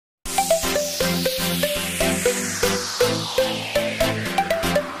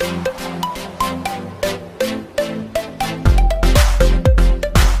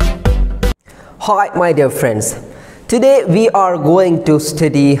Hi my dear friends, today we are going to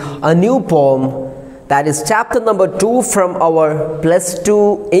study a new poem, that is chapter number 2 from our plus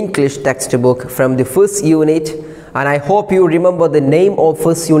 2 English textbook from the first unit, and I hope you remember the name of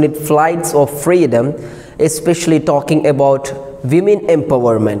first unit, Flights of Freedom, especially talking about women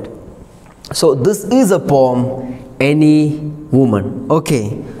empowerment. So this is a poem, Any Woman.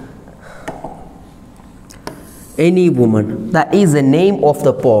 Okay, Any Woman, that is the name of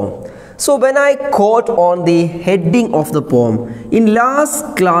the poem. So when I quote on the heading of the poem, in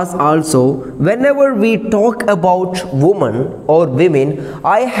last class also, whenever we talk about woman or women,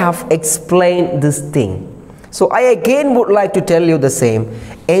 I have explained this thing. So I again would like to tell you the same.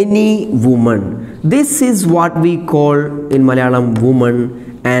 Any woman. This is what we call in Malayalam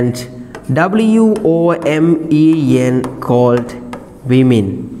woman, and WOMEN called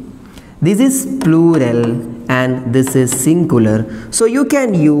women. This is plural and this is singular, so you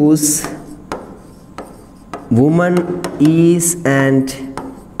can use woman is and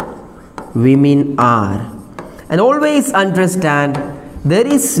women are, and always understand there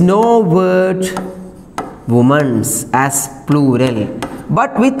is no word women's as plural,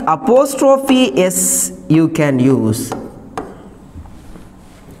 but with apostrophe s you can use.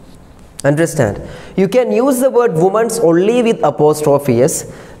 Understand, you can use the word women's only with apostrophe s.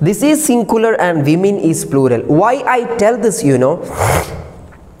 This is singular and women is plural. Why I tell this, you know,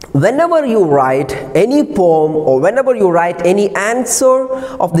 whenever you write any poem or whenever you write any answer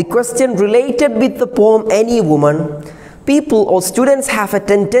of the question related with the poem Any Woman, people or students have a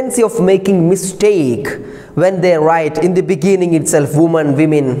tendency of making mistake when they write in the beginning itself woman,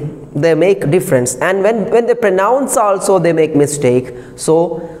 women, they make difference, and when they pronounce also they make mistake.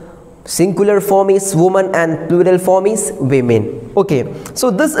 So singular form is woman and plural form is women. Okay,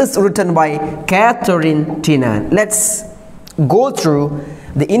 so this is written by Catherine Tynan. Let's go through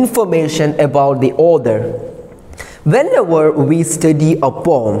the information about the author. Whenever we study a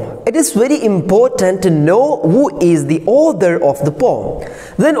poem, it is very important to know who is the author of the poem.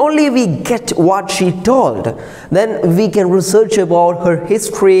 Then only we get what she told. Then we can research about her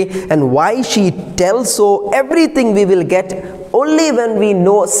history and why she tells so. Everything we will get only when we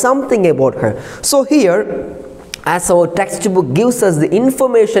know something about her. So here, as our textbook gives us the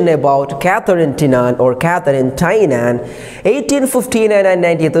information about Catherine Tynan or Catherine Tynan, 1859 and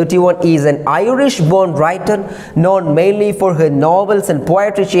 1931, is an Irish-born writer known mainly for her novels and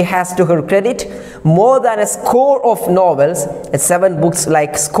poetry. She has to her credit more than a score of novels, 7 books.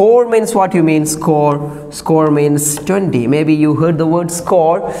 Like score means what you mean, score means 20. Maybe you heard the word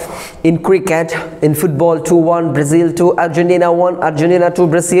score in cricket, in football 2-1, Brazil 2, Argentina 1, Argentina 2,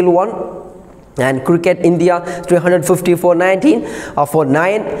 Brazil 1. And cricket, India 350 for 19 or for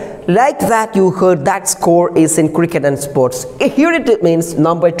 9, like that. You heard that score is in cricket and sports. Here it means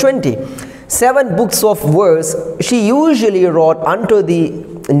number 20. 7 books of verse she usually wrote under the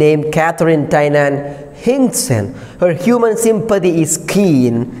name Catherine Tynan Hinkson. Her human sympathy is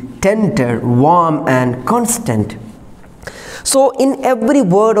keen, tender, warm and constant. So in every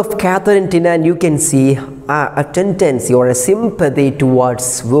word of Catherine Tynan you can see a tendency or a sympathy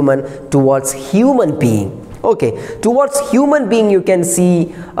towards woman, towards human being. Okay, towards human being you can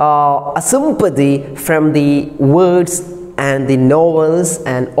see a sympathy from the words and the novels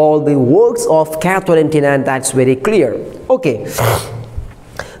and all the works of Catherine Tynan. That's very clear. Okay,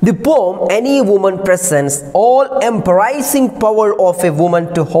 the poem Any Woman presents all embracing power of a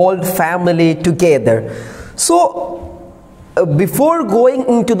woman to hold family together. So before going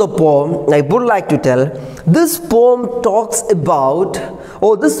into the poem, I would like to tell, this poem talks about,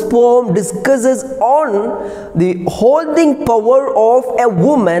 or this poem discusses on the holding power of a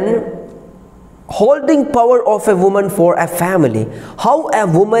woman, holding power of a woman for a family. How a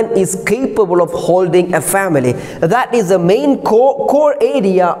woman is capable of holding a family. That is the main core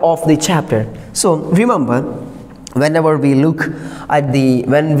area of the chapter. So remember, whenever we look at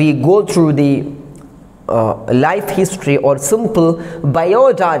when we go through the life history or simple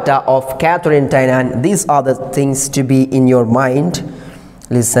biodata of Catherine Tynan, these are the things to be in your mind.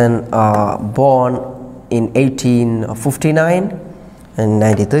 Listen, born in 1859 and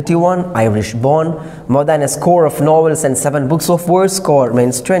 1931, Irish born, more than a score of novels and 7 books of verse. Score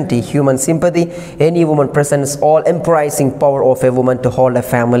means 20. Human sympathy, Any Woman presents all embracing power of a woman to hold a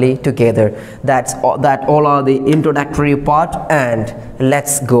family together. That all are the introductory part, and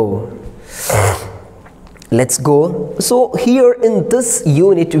let's go. Let's go. So here in this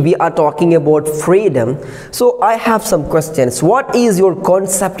unit we are talking about freedom. So I have some questions. What is your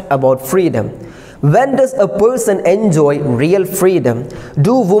concept about freedom? When does a person enjoy real freedom?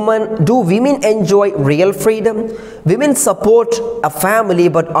 Do women enjoy real freedom? Women support a family,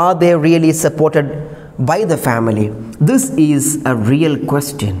 but are they really supported by the family? This is a real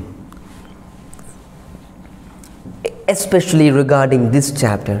question, especially regarding this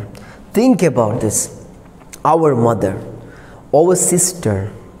chapter. Think about this. Our mother, our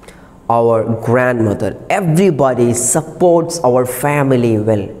sister, our grandmother, everybody supports our family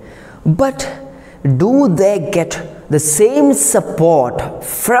well. But do they get the same support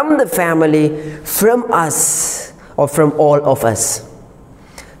from the family, from us, or from all of us?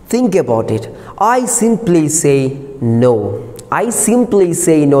 Think about it. I simply say no. I simply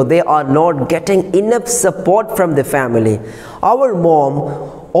say no. They are not getting enough support from the family. Our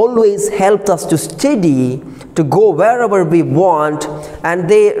mom always helped us to study, to go wherever we want, and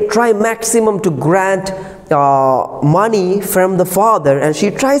they try maximum to grant money from the father, and she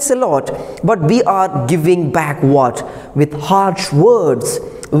tries a lot, but we are giving back what? With harsh words.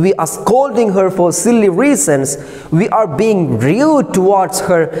 We are scolding her for silly reasons. We are being rude towards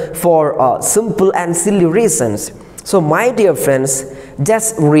her for simple and silly reasons. So my dear friends,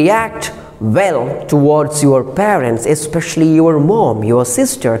 just react well towards your parents, especially your mom, your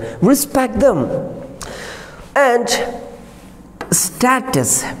sister. Respect them. And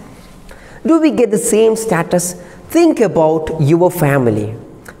status. Do we get the same status? Think about your family.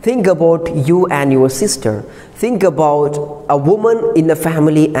 Think about you and your sister. Think about a woman in a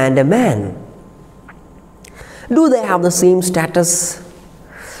family and a man. Do they have the same status?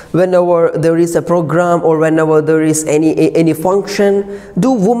 Whenever there is a program or whenever there is any function,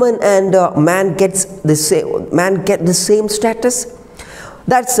 do woman and man get the same status?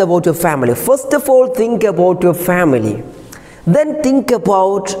 That's about your family. First of all, think about your family. Then think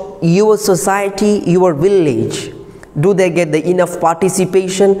about your society, your village. Do they get the enough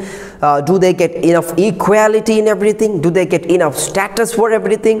participation? Do they get enough equality in everything? Do they get enough status for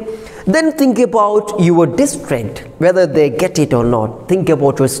everything? Then think about your district, whether they get it or not. Think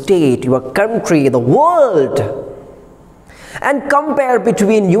about your state, your country, the world. And compare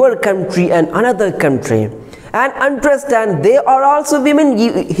between your country and another country. And understand they are also women.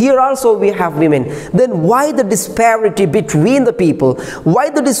 Here also we have women. Then why the disparity between the people? Why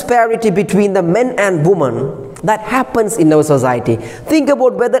the disparity between the men and women? That happens in our society. Think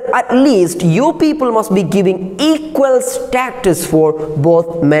about whether at least you people must be giving equal status for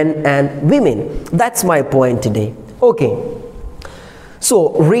both men and women. That's my point today. Okay.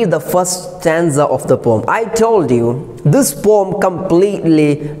 So read the first stanza of the poem. I told you this poem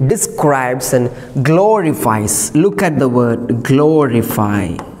completely describes and glorifies. Look at the word glorify.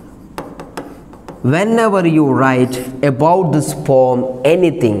 Whenever you write about this poem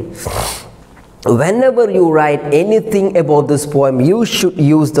anything, whenever you write anything about this poem, you should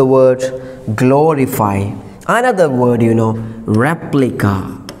use the word glorify. Another word,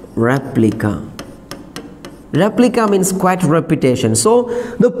 replica. Replica. Replica means quite repetition. So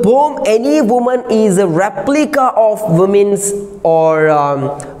the poem Any Woman is a replica of women's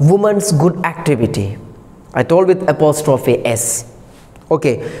woman's good activity. I told with apostrophe S.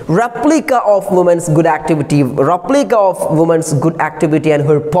 Okay, replica of woman's good activity, replica of woman's good activity and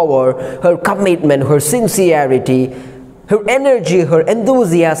her power, her commitment, her sincerity, her energy, her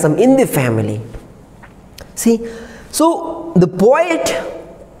enthusiasm in the family. See, so the poet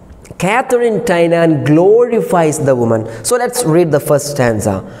Catherine Tynan glorifies the woman. So let's read the first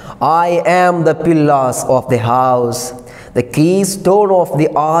stanza. I am the pillars of the house, the keystone of the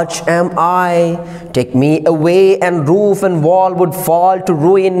arch am I. Take me away and roof and wall would fall to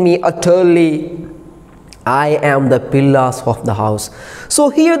ruin me utterly. I am the pillars of the house. So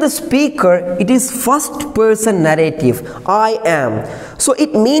here the speaker, it is first person narrative. I am. So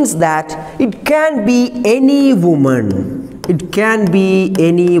it means that it can be any woman. It can be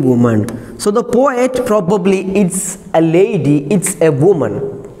any woman. So the poet probably it's a lady, it's a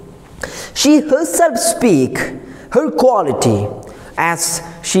woman. She herself speak her quality as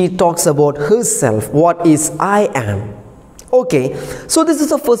she talks about herself. What is I am? Okay, so this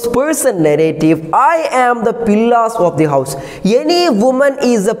is a first person narrative. I am the pillars of the house. Any woman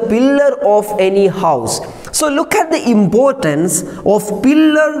is a pillar of any house. So look at the importance of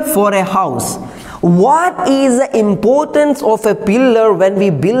pillar for a house. What is the importance of a pillar when we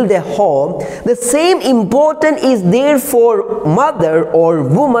build a home? The same importance is there for mother or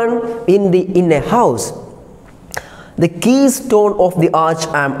woman in a house. The keystone of the arch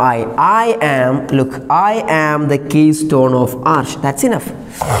am I. I am, look, I am the keystone of arch. That's enough.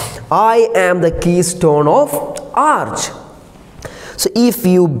 I am the keystone of arch. So if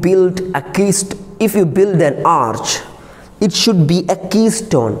you build an arch, it should be a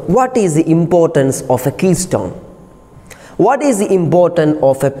keystone. What is the importance of a keystone? What is the importance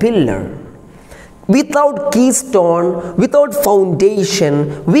of a pillar? Without keystone, without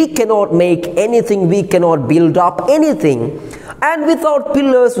foundation, we cannot make anything, we cannot build up anything. And without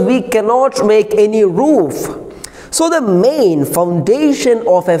pillars, we cannot make any roof. So the main foundation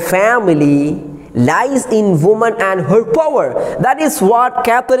of a family lies in woman and her power. That is what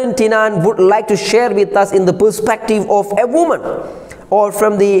Catherine Tynan would like to share with us in the perspective of a woman, or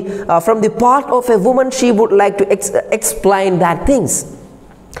from the part of a woman. She would like to explain that things.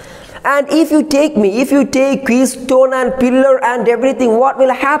 And if you take keystone and pillar and everything, what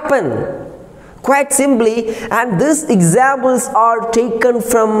will happen? Quite simply, and these examples are taken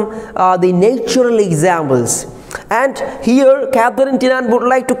from the natural examples. And here Catherine Tynan would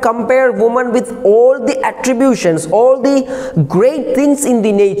like to compare woman with all the attributions, all the great things in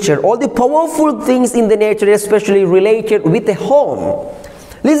the nature, all the powerful things in the nature, especially related with a home.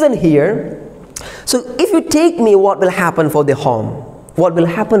 Listen here. So if you take me, what will happen for the home? What will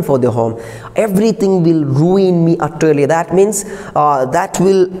happen for the home? Everything will ruin me utterly. That means that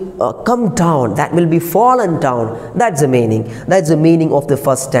will come down, that will be fallen down. That's the meaning. That's the meaning of the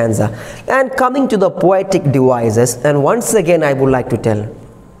first stanza. And coming to the poetic devices, and once again I would like to tell,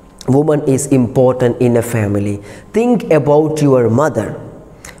 woman is important in a family. Think about your mother.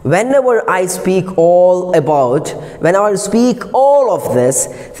 Whenever I speak all of this,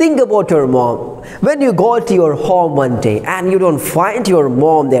 think about your mom. When you go to your home one day and you don't find your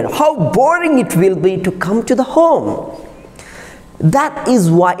mom there, how boring it will be to come to the home. That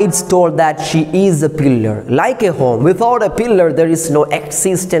is why it's told that she is a pillar, like a home. Without a pillar, there is no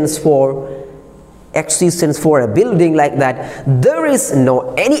existence for a building like that. There is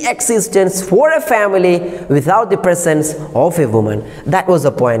no any existence for a family without the presence of a woman. That was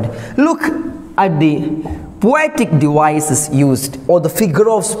the point. Look at the poetic devices used, or the figure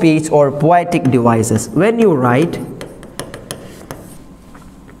of speech or poetic devices. When you write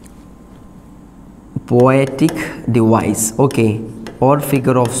poetic device, okay, or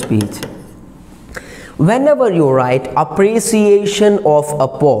figure of speech, whenever you write appreciation of a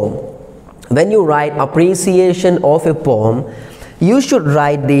poem, when you write appreciation of a poem, you should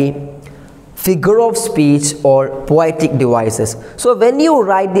write the figure of speech or poetic devices. So when you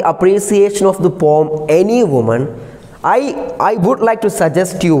write the appreciation of the poem Any Woman, I would like to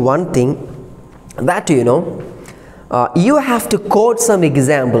suggest you one thing, that you have to quote some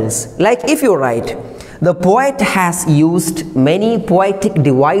examples. Like if you write, the poet has used many poetic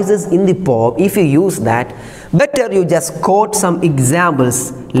devices in the poem, if you use that, better you just quote some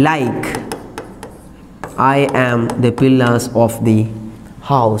examples like, I am the pillars of the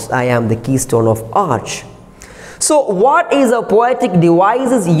house, I am the keystone of arch. So what is a poetic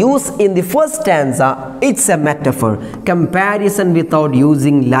devices used in the first stanza? It's a metaphor, comparison without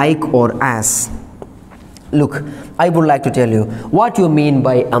using like or as. Look, I would like to tell you what you mean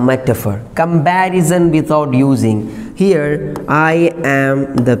by a metaphor. Comparison without using. Here, I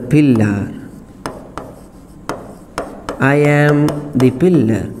am the pillar, I am the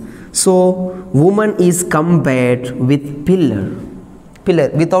pillar. So woman is compared with pillar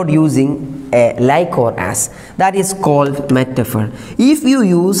without using a like or as. That is called metaphor. If you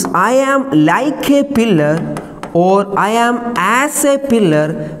use I am like a pillar or I am as a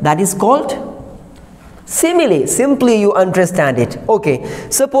pillar, that is called simile. Simply you understand it. Okay,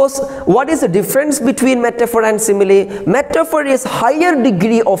 suppose, what is the difference between metaphor and simile? Metaphor is higher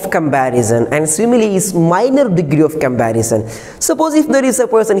degree of comparison and simile is minor degree of comparison. Suppose if there is a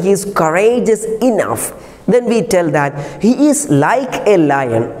person, he is courageous enough, then we tell that he is like a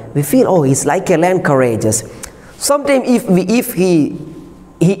lion. We feel, oh, he is like a lion, courageous. Sometimes if he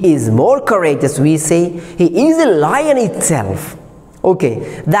is more courageous, we say he is a lion itself.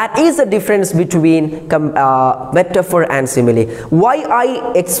 Okay, that is the difference between metaphor and simile. Why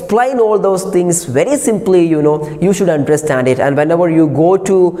I explain all those things very simply, you should understand it. And whenever you go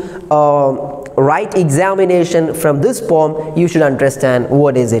to write examination from this poem, you should understand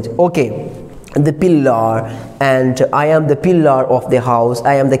what is it. Okay, the pillar, and I am the pillar of the house,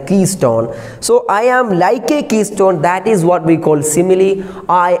 I am the keystone. So I am like a keystone, that is what we call simile.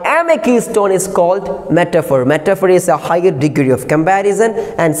 I am a keystone is called metaphor. Metaphor is a higher degree of comparison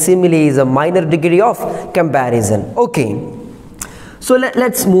and simile is a minor degree of comparison. Okay, so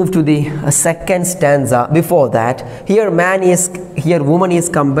let's move to the second stanza. Before that, here woman is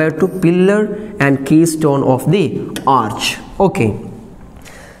compared to pillar and keystone of the arch. Okay,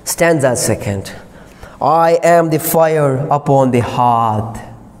 stanza second. I am the fire upon the hearth,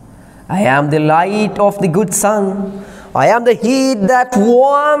 I am the light of the good sun, I am the heat that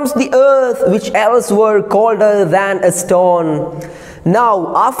warms the earth, which else were colder than a stone.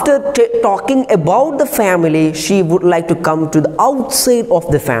 Now, after talking about the family, she would like to come to the outside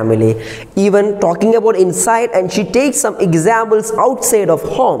of the family, even talking about inside, and she takes some examples outside of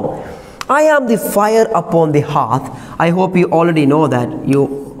home. I am the fire upon the hearth. I hope you already know that.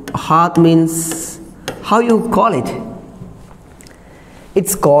 Hearth means, how you call it?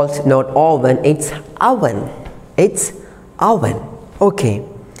 It's called not oven, it's oven. It's oven. Okay,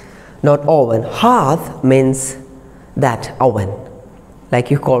 not oven. Hearth means that oven,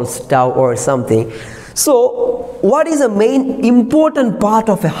 like you call stove or something. So what is the main important part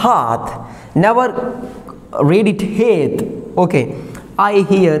of a hearth? Never read it hearth. Okay, I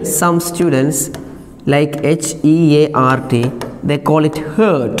hear some students like H-E-A-R-T, they call it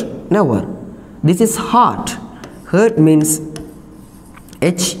heart. Never. This is heart. Heart means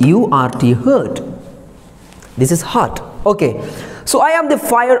H-U-R-T, heart. This is heart. Okay, so I am the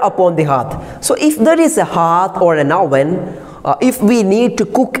fire upon the hearth. So if there is a hearth or an oven, if we need to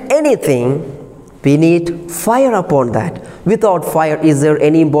cook anything, we need fire upon that. Without fire, is there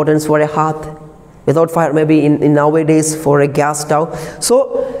any importance for a hearth? Without fire, maybe in nowadays for a gas stove.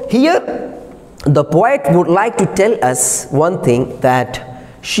 So here the poet would like to tell us one thing, that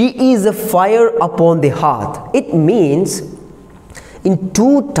she is a fire upon the hearth. It means in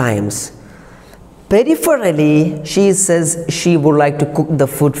two times. Peripherally, she says she would like to cook the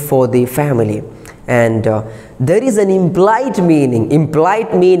food for the family, and there is an implied meaning.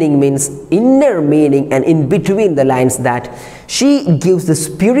 Implied meaning means inner meaning, and in between the lines, that she gives the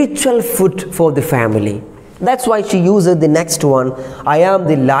spiritual food for the family. That's why she uses the next one. I am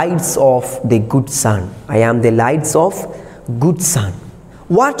the lights of the good sun. I am the lights of good sun.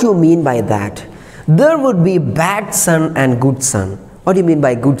 What do you mean by that? There would be bad sun and good sun. What do you mean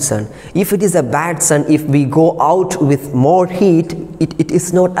by good sun? If it is a bad sun, if we go out with more heat, it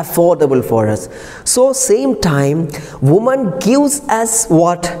is not affordable for us. So same time, woman gives us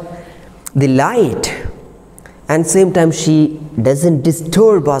what? The light. And same time, she doesn't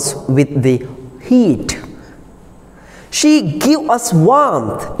disturb us with the heat. She gives us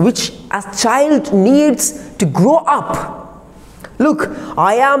warmth, which a child needs to grow up. Look,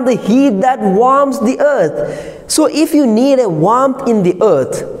 I am the heat that warms the earth. So if you need a warmth in the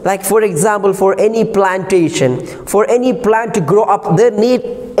earth, like for example, for any plantation, for any plant to grow up, there need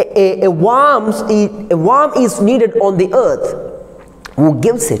a warmth is needed on the earth. Who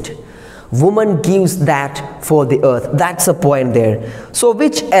gives it? Woman gives that for the earth. That's a point there. So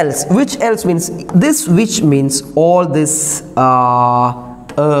which else? Which else means this, which means all this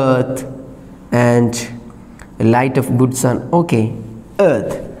earth and light of good sun. Okay,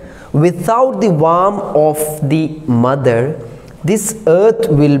 earth. Without the warmth of the mother, this earth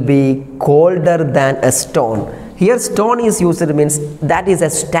will be colder than a stone. Here stone is used, it means that is a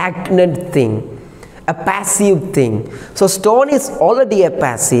stagnant thing, a passive thing. So stone is already a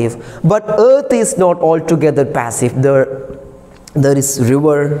passive, but earth is not altogether passive. There is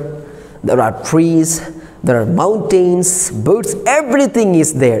river, there are trees, there are mountains, birds, everything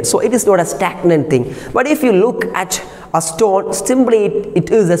is there. So it is not a stagnant thing. But if you look at a stone, simply it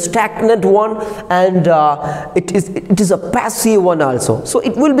is a stagnant one, and it is a passive one also. So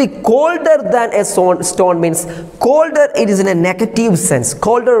it will be colder than a stone means colder, it is in a negative sense.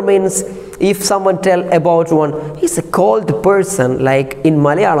 Colder means if someone tell about one, he's a cold person, like in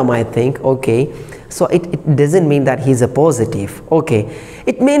Malayalam I think, okay. So it doesn't mean that he's a positive, okay.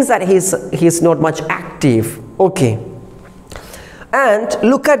 It means that he's not much active, okay. And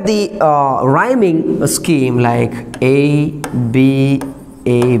look at the rhyming scheme, like A, B,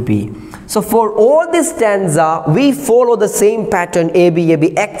 A, B. So for all this stanza, we follow the same pattern A, B, A,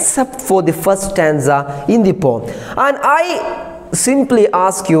 B, except for the first stanza in the poem. And I simply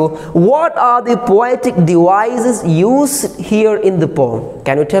ask you, what are the poetic devices used here in the poem?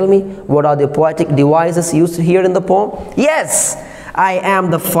 Can you tell me what are the poetic devices used here in the poem? Yes, I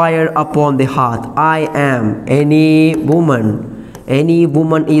am the fire upon the hearth. I am any woman. Any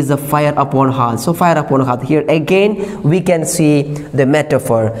woman is a fire upon hearth. So fire upon hearth. Here again we can see the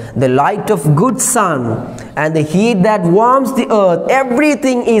metaphor. The light of good sun and the heat that warms the earth.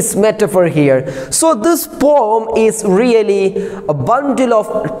 Everything is metaphor here. So this poem is really a bundle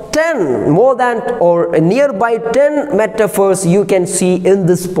of 10, more than or nearby 10 metaphors you can see in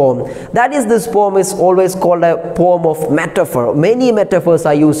this poem. That is, this poem is always called a poem of metaphor. Many metaphors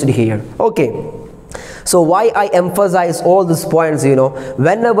are used here. Okay. So why I emphasize all these points, you know,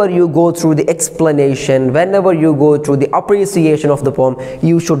 whenever you go through the explanation, whenever you go through the appreciation of the poem,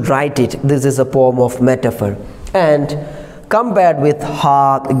 you should write it. This is a poem of metaphor. And compared with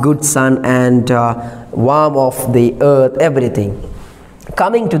hearth, good sun, and warmth of the earth, everything.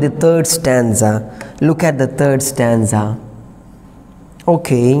 Coming to the third stanza, look at the third stanza.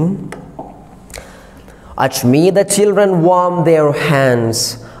 Okay. At me the children warm their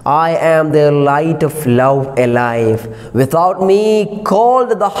hands, I am their light of love alive. Without me cold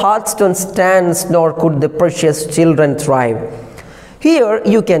the hearthstone stands, nor could the precious children thrive. Here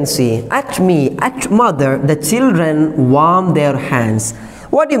you can see, at me, at mother, the children warm their hands.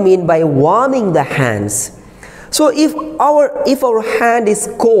 What do you mean by warming the hands? So if our hand is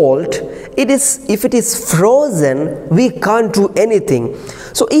cold, if it is frozen, we can't do anything.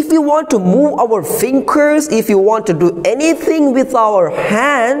 So if we want to move our fingers, if you want to do anything with our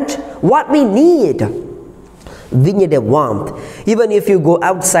hand, what we need? We need a warmth. Even if you go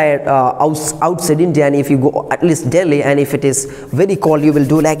outside India, and if you go at least Delhi, and if it is very cold, you will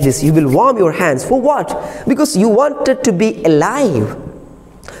do like this. You will warm your hands. For what? Because you wanted to be alive.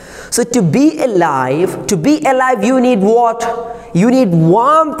 So to be alive, you need what? You need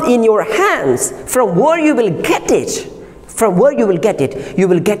warmth in your hands. From where you will get it? From where you will get it? You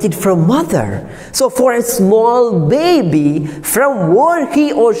will get it from mother. So for a small baby, from where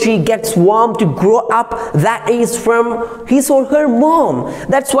he or she gets warmth to grow up, that is from his or her mom.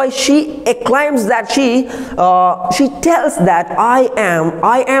 That's why she acclaims that she tells that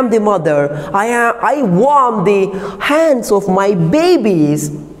I am the mother. I warm the hands of my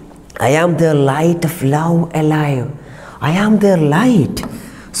babies. I am their light of love alive. I am their light.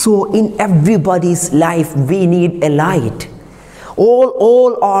 So in everybody's life we need a light.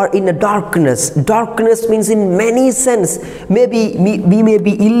 All are in a darkness. Darkness means in many sense. Maybe we may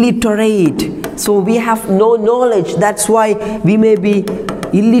be illiterate, so we have no knowledge. That's why we may be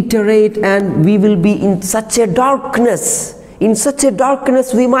illiterate, and we will be in such a darkness. In such a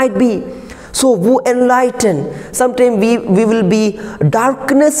darkness we might be. So who enlighten? Sometimes we will be,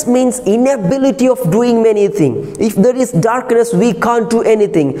 darkness means inability of doing many things. If there is darkness, we can't do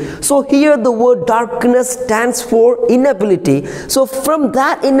anything. So here the word darkness stands for inability. So from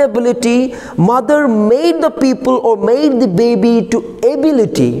that inability, mother made the people or made the baby to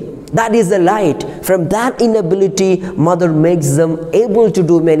ability. That is the light. From that inability, mother makes them able to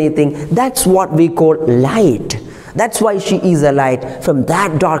do many things. That's what we call light. That's why she is a light. From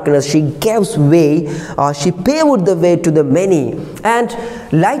that darkness she gives way, she paved the way to the many. And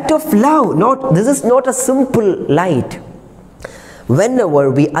light of love, this is not a simple light.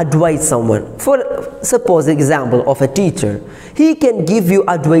 Whenever we advise someone, for suppose example of a teacher, he can give you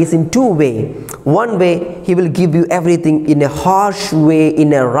advice in two ways. One way, he will give you everything in a harsh way,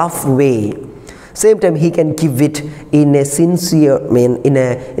 in a rough way. Same time he can give it in a sincere, in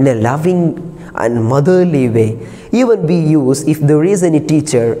a loving and motherly way. Even we use, if there is any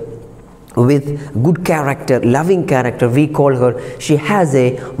teacher with good character, loving character, we call her, she has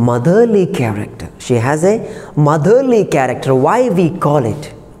a motherly character. She has a motherly character. Why we call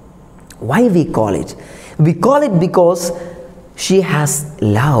it? Why we call it? We call it because she has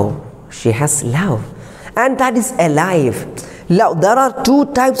love. She has love. And that is alive. Love. There are two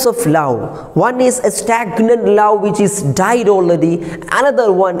types of love. One is a stagnant love which is died already.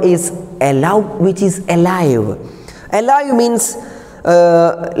 Another one is a love which is alive. Alive means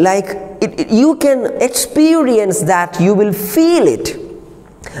you can experience that, you will feel it.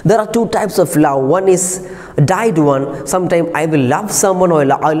 There are two types of love. One is died one. Sometimes I will love someone, or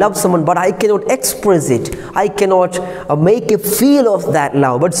I love someone, but I cannot express it. I cannot make a feel of that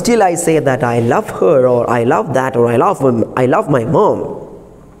love, but still I say that I love her, or I love that, or I love my mom.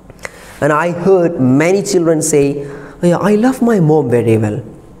 And I heard many children say, yeah, I love my mom very well,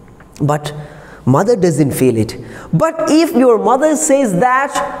 but mother doesn't feel it. But if your mother says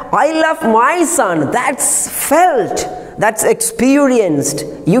that I love my son, that's felt, that's experienced.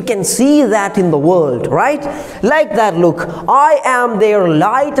 You can see that in the world, right? Like that, look, I am their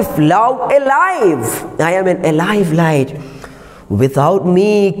light of love alive. I am an alive light. Without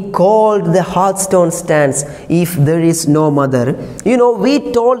me cold the hearthstone stands, if there is no mother. You know,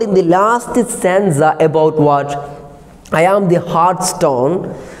 we told in the last stanza about what? I am the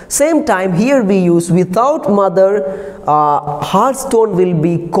hearthstone. Same time here we use without mother, hearthstone will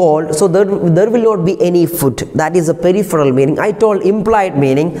be cold, so there will not be any food. That is a peripheral meaning. I told implied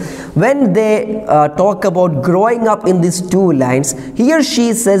meaning. When they talk about growing up in these two lines, here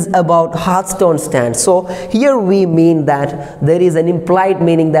she says about hearthstone stand. So here we mean that there is an implied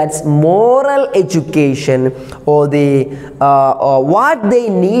meaning, that's moral education, or the what they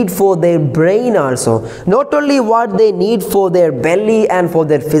need for their brain also. Not only what they need for their belly and for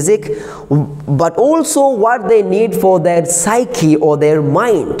their physique, but also what they need for their psyche or their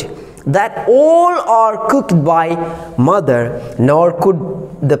mind. that all are cooked by mother, nor could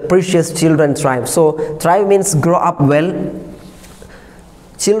the precious children thrive. So thrive means grow up well.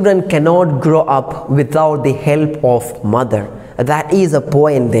 Children cannot grow up without the help of mother. That is a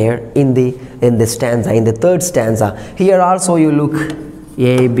point there in the stanza, in the third stanza. Here also you look,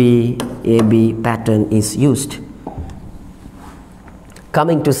 AB pattern is used.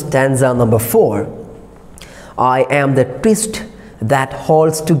 Coming to stanza number 4, I am the twist that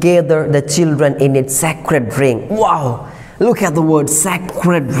holds together the children in its sacred ring. Wow, look at the word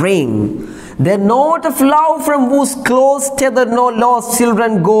sacred ring. The knot of love from whose close tether no lost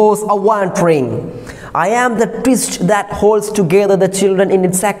children goes a wandering. I am the twist that holds together the children in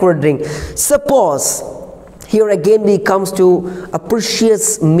its sacred ring. Suppose, here again we comes to a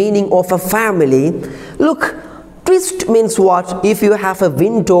precious meaning of a family. Look, twist means what? If you have a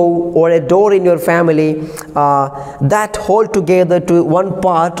window or a door in your family that hold together to one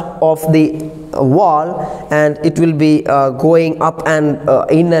part of the wall, and it will be going up and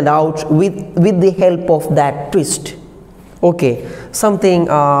in and out with the help of that twist. Okay, something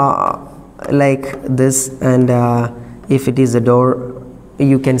like this, and if it is a door,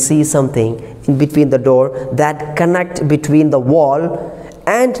 you can see something in between the door that connect between the wall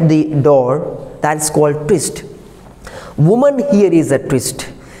and the door. That's called twist. Woman here is a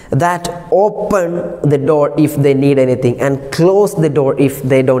twist that open the door if they need anything and close the door if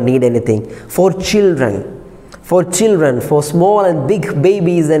they don't need anything. For children, for small and big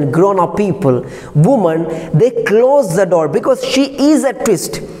babies and grown-up people, woman, they close the door because she is a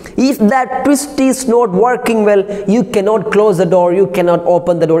twist. If that twist is not working well, you cannot close the door, you cannot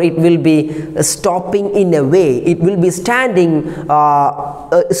open the door. It will be stopping in a way, it will be standing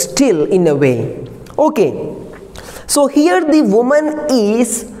still in a way. Okay, so here the woman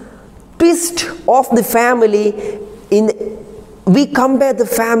is twist of the family. We compare the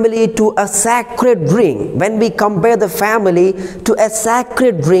family to a sacred ring. When we compare the family to a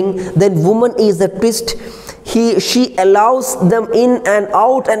sacred ring, then woman is a twist. She allows them in and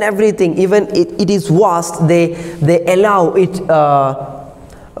out and everything. Even it is vast, they allow it.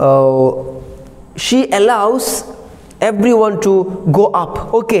 She allows everyone to go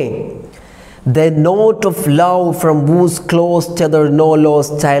up. Okay. The note of love from whose close tether no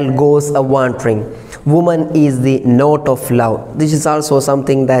lost child goes a wandering. Woman is the note of love. This is also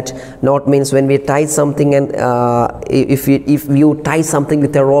something that note means when we tie something, and if you tie something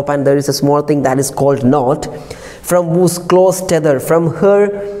with a rope and there is a small thing that is called knot, from whose close tether, from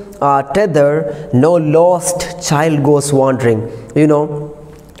her tether no lost child goes wandering. You know,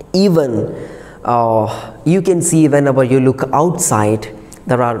 even you can see whenever you look outside,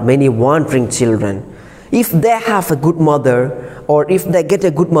 there are many wandering children. If they have a good mother, or if they get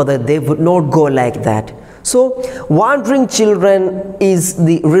a good mother, they would not go like that. So wandering children is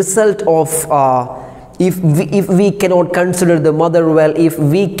the result of if we cannot consider the mother well, if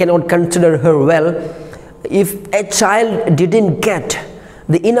we cannot consider her well, if a child didn't get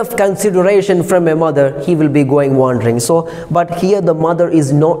the enough consideration from a mother, he will be going wandering. So but here the mother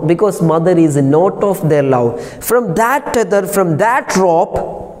is not, because mother is a note of their love. From that tether, from that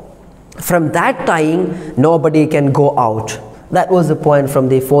rope, from that tying, nobody can go out. That was the point from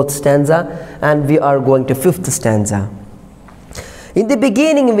the 4th stanza, and we are going to 5th stanza. In the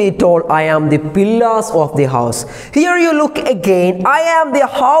beginning we told, I am the pillars of the house. Here you look again, I am the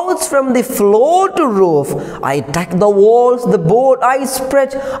house from the floor to roof. I deck the walls, the board I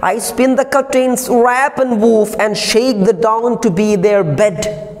spread, I spin the curtains, wrap and woof, and shake the down to be their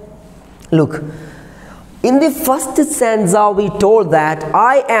bed. Look, in the 1st stanza we told that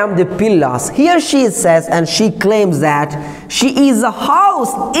I am the pillars. Here she says, and she claims that she is a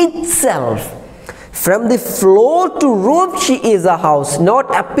house itself. From the floor to roof, she is a house,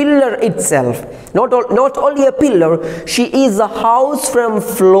 not a pillar itself. Not only a pillar, she is a house from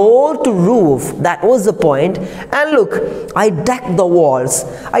floor to roof. That was the point. And look, I deck the walls.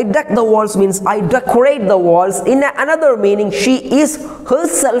 I deck the walls means I decorate the walls. In another meaning, she is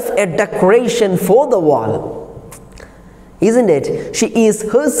herself a decoration for the wall. Isn't it? She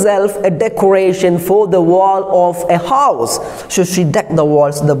is herself a decoration for the wall of a house. So she decked the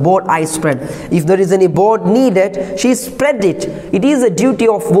walls, the board I spread. If there is any board needed, she spread it. It is a duty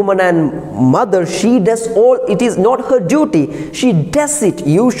of woman and mother. She does all, it is not her duty. She does it.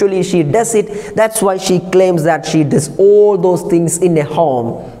 Usually she does it. That's why she claims that she does all those things in a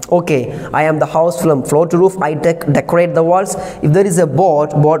home. Okay, I am the house from floor to roof. I decorate the walls. If there is a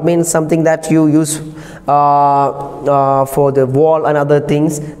board means something that you use for the wall and other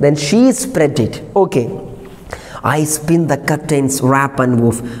things, then she spread it. Okay, I spin the curtains, wrap and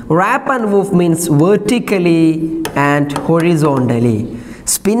woof. Wrap and woof means vertically and horizontally.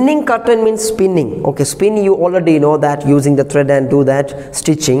 Spinning curtain means spinning. Okay, spin, you already know that, using the thread and do that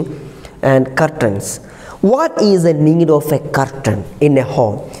stitching. And curtains. What is the need of a curtain in a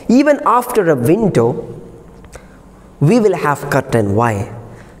home? Even after a window, we will have curtain. Why?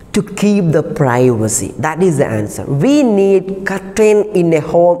 To keep the privacy. That is the answer. We need curtain in a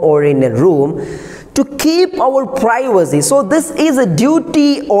home or in a room to keep our privacy. So this is a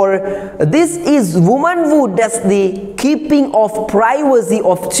duty, or this is woman who does the keeping of privacy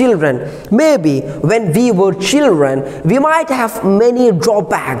of children. Maybe when we were children, we might have many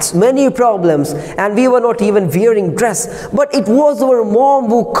drawbacks, many problems, and we were not even wearing dress, but it was our mom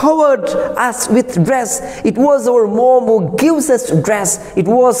who covered us with dress. It was our mom who gives us dress. It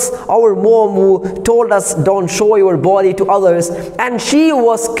was our mom who told us, don't show your body to others, and she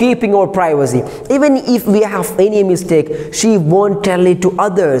was keeping our privacy. Even if we have any mistake, she won't tell it to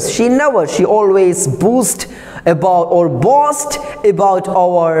others. She always boast about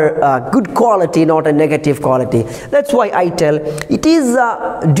our good quality, not a negative quality. That's why I tell, it is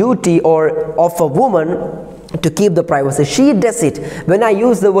a duty of a woman to keep the privacy. She does it. When I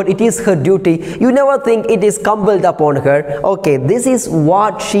use the word it is her duty, you never think it is compelled upon her. Okay, this is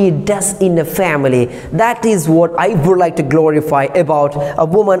what she does in a family. That is what I would like to glorify about a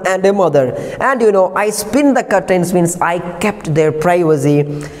woman and a mother. And I spin the curtains means I kept their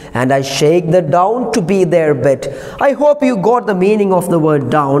privacy, and I shake the down to be their bed. I hope you got the meaning of the word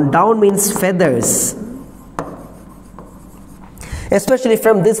down. Down means feathers. Especially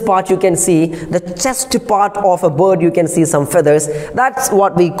from this part, you can see the chest part of a bird, you can see some feathers. That's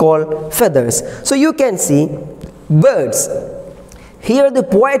what we call feathers. So you can see birds. Here the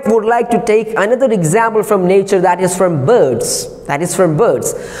poet would like to take another example from nature, that is from birds.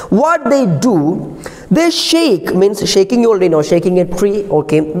 What they do, they shake, means shaking, you already know, shaking a tree.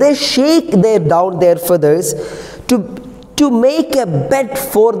 Okay, they shake their feathers to make a bed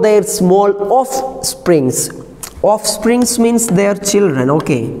for their small offsprings. Offsprings means their children.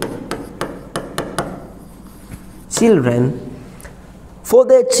 Okay, children. For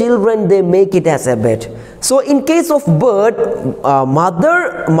their children, they make it as a bed. So in case of bird,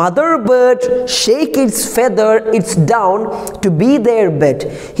 mother bird shake its feather, its down to be their bed.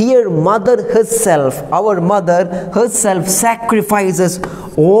 Here mother herself, our mother herself, sacrifices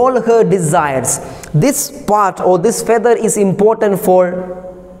all her desires. This part or this feather is important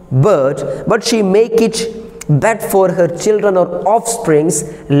for bird, but she make it bed for her children or offsprings.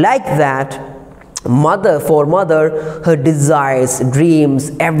 Like that, for mother, her desires,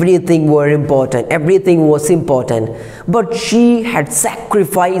 dreams, everything was important, but she had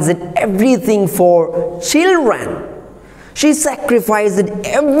sacrificed everything for children. She sacrificed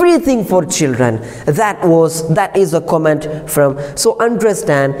everything for children. That is a comment from. So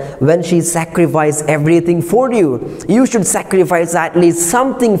understand, when she sacrificed everything for you, you should sacrifice at least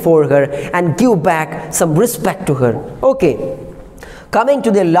something for her and give back some respect to her. Okay, coming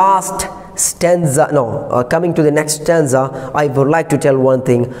to the next stanza, I would like to tell one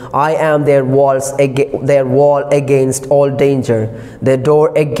thing. I am their wall against all danger, their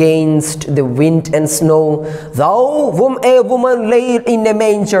door against the wind and snow. Thou whom a woman laid in a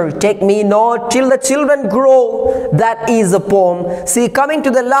manger, take me not till the children grow. That is a poem. See, coming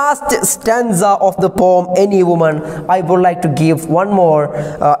to the last stanza of the poem, Any Woman, I would like to give one more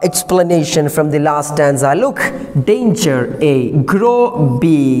explanation from the last stanza. Look, danger A, grow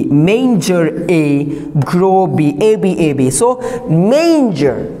B, manger A, grow B, A, B, A, B. So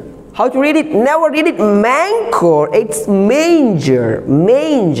manger, how to read it? Never read it manger, it's manger.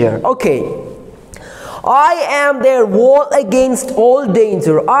 Okay, I am their wall against all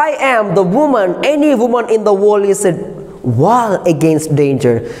danger. I am the woman, any woman in the world is a wall against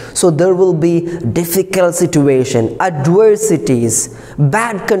danger. So there will be difficult situation, adversities,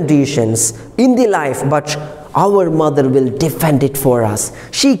 bad conditions in the life, but our mother will defend it for us.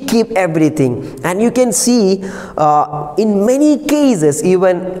 She keep everything. And you can see in many cases,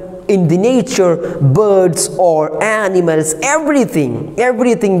 even in the nature, birds or animals, everything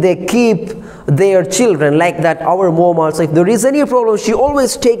they keep their children. Like that, our mom also, if there is any problem, she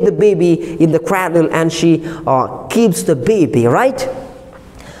always take the baby in the cradle and she keeps the baby, right?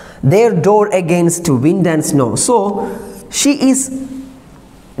 Their door against wind and snow. So she is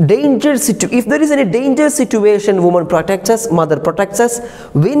if there is any danger situation, woman protects us, mother protects us.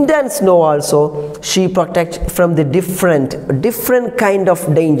 Wind and snow also, she protects from the different kind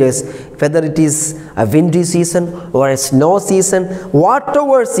of dangers, whether it is a windy season or a snow season,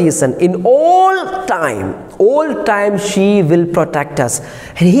 whatever season, in all time she will protect us.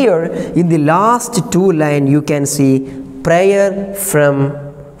 And here in the last two lines, you can see prayer from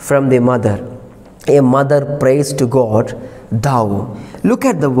the mother. A mother prays to God, thou Look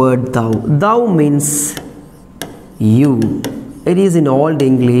at the word thou. Thou means you. It is in Old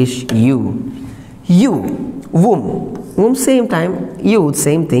English you. You, womb. Womb same time, you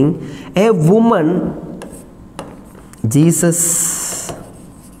same thing. A woman, Jesus'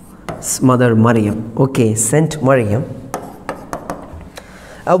 mother Maryam. Okay, sent Maryam.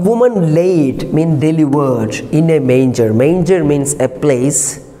 A woman laid means delivered in a manger. Manger means a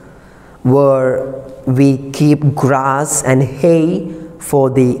place where we keep grass and hay for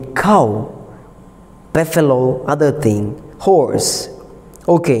the cow, buffalo, other thing, horse.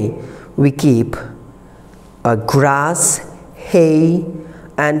 Okay, we keep grass, hay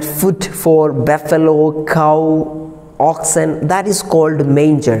and food for buffalo, cow, oxen. That is called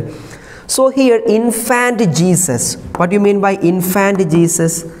manger. So here infant Jesus. What do you mean by infant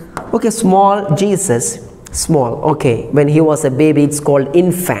Jesus? Okay, small Jesus. Small. Okay, when he was a baby, it's called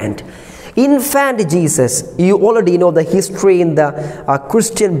infant. Infant Jesus. You already know the history in the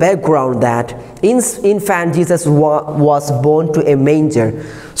Christian background that infant Jesus was born to a manger.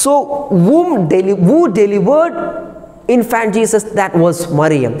 So who delivered infant Jesus? That was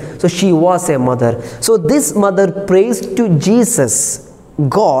Maryam. So she was a mother. So this mother prays to Jesus,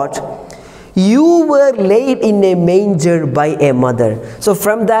 God, you were laid in a manger by a mother. So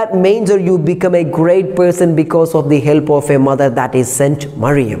from that manger you become a great person because of the help of a mother, that is Saint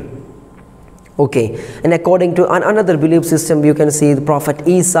Maryam. Okay, and according to another belief system, you can see the Prophet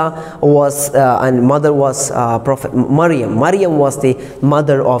Isa was and mother was Prophet Maryam. Maryam was the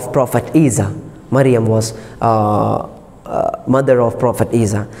mother of Prophet Isa. Maryam was mother of Prophet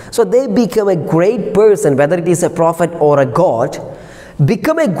Isa. So they become a great person, whether it is a prophet or a god,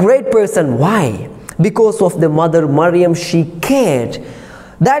 become a great person. Why? Because of the mother Maryam, she cared.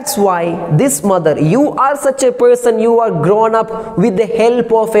 That's why this mother, you are such a person, you are grown up with the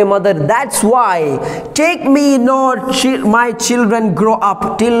help of a mother. That's why, take me not my children grow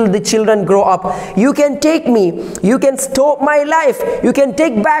up, till the children grow up. You can take me, you can stop my life, you can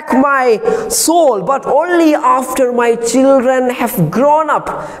take back my soul, but only after my children have grown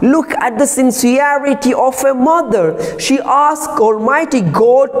up. Look at the sincerity of a mother. She asked Almighty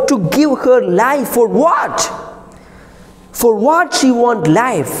God to give her life. For what? For what she want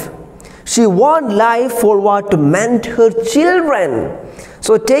life? She want life for what? To mend her children.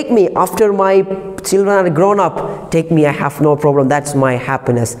 So take me after my children are grown up. Take me, I have no problem. That's my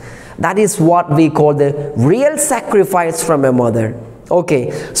happiness. That is what we call the real sacrifice from a mother.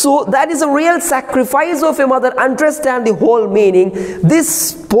 Okay, so that is a real sacrifice of a mother. Understand the whole meaning.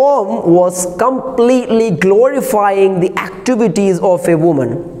 This poem was completely glorifying the activities of a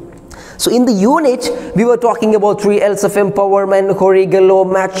woman. So in the unit, we were talking about 3 L's of empowerment,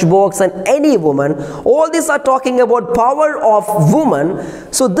 Horigalo, Matchbox, and any woman. All these are talking about power of woman.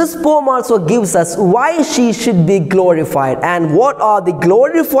 So this poem also gives us why she should be glorified and what are the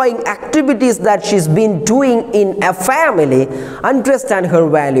glorifying activities that she's been doing in a family. Understand her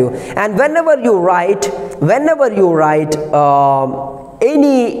value. And whenever you write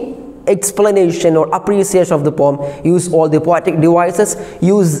any explanation or appreciation of the poem, use all the poetic devices,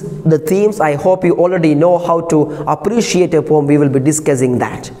 use the themes. I hope you already know how to appreciate a poem. We will be discussing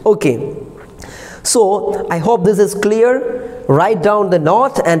that. Okay, so I hope this is clear. Write down the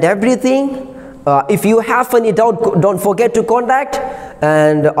note and everything. If you have any doubt, don't forget to contact,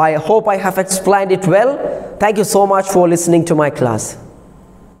 and I hope I have explained it well. Thank you so much for listening to my class.